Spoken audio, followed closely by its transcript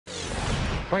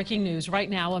Breaking news right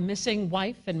now, a missing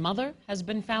wife and mother has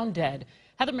been found dead.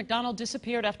 Heather McDonald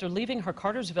disappeared after leaving her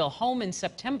Cartersville home in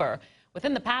September.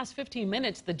 Within the past 15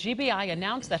 minutes, the GBI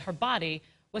announced that her body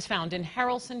was found in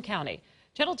Haralson County.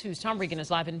 Channel 2's Tom Regan is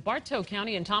live in Bartow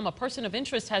County. And Tom, a person of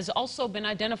interest has also been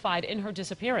identified in her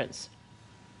disappearance.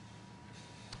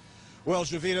 Well,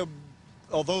 Javita,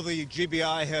 although the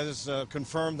GBI has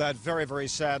confirmed that very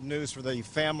sad news for the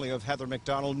family of Heather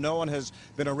McDonald, no one has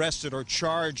been arrested or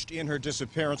charged in her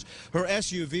disappearance. Her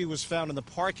SUV was found in the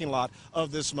parking lot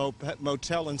of this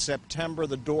motel in September,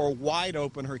 the door wide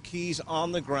open, her keys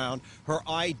on the ground, her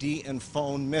ID and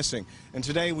phone missing. And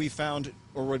today we found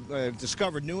or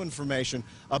discovered new information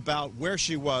about where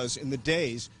she was in the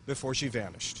days before she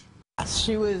vanished.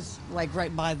 She was like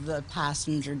right by the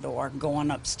passenger door going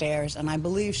upstairs, and I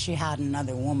believe she had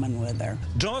another woman with her.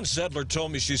 Dawn Sedler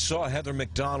told me she saw Heather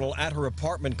McDonald at her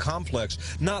apartment complex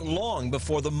not long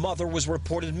before the mother was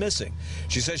reported missing.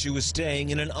 She says she was staying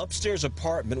in an upstairs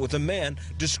apartment with a man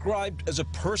described as a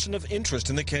person of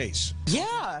interest in the case.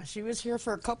 Yeah, she was here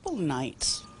for a couple of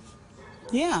nights.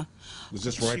 Yeah. Was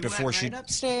this right before she went right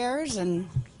upstairs, and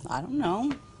I don't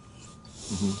know.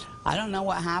 I don't know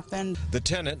what happened. The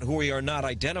tenant, who we are not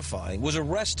identifying, was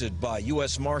arrested by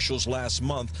U.S. Marshals last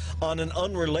month on an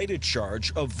unrelated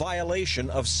charge of violation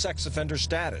of sex offender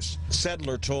status.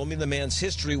 Sedler told me the man's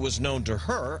history was known to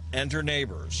her and her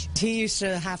neighbors. He used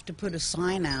to have to put a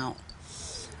sign out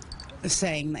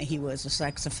saying that he was a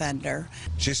sex offender.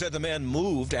 She said the man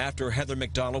moved after Heather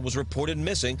McDonald was reported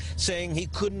missing, saying he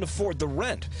couldn't afford the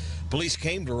rent. Police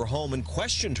came to her home and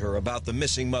questioned her about the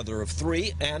missing mother of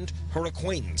three and her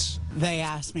acquaintance. They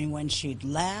asked me when she'd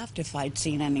left, if I'd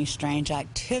seen any strange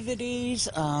activities,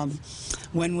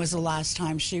 when was the last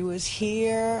time she was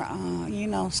here, you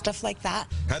know, stuff like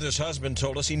that. Heather's husband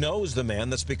told us he knows the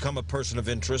man that's become a person of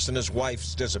interest in his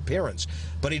wife's disappearance,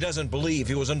 but he doesn't believe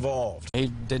he was involved. He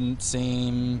didn't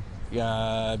seem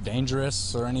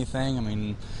dangerous or anything. I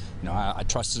mean, you know, I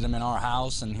trusted him in our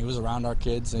house, and he was around our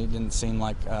kids. And he didn't seem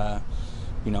like,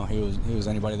 you know, he was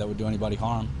anybody that would do anybody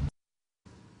harm.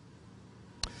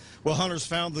 Well, hunters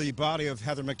found the body of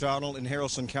Heather McDonald in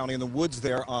Haralson County in the woods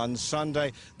there on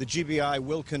Sunday. The GBI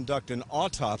will conduct an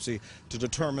autopsy to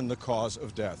determine the cause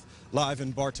of death. Live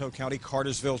in Bartow County,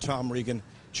 Cartersville, Tom Regan,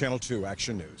 Channel 2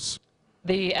 Action News.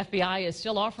 The FBI is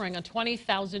still offering a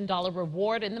 $20,000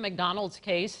 reward in the McDonald's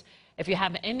case. If you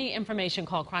have any information,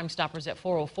 call Crime Stoppers at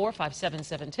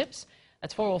 404-577-TIPS.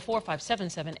 That's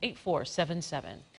 404-577-8477.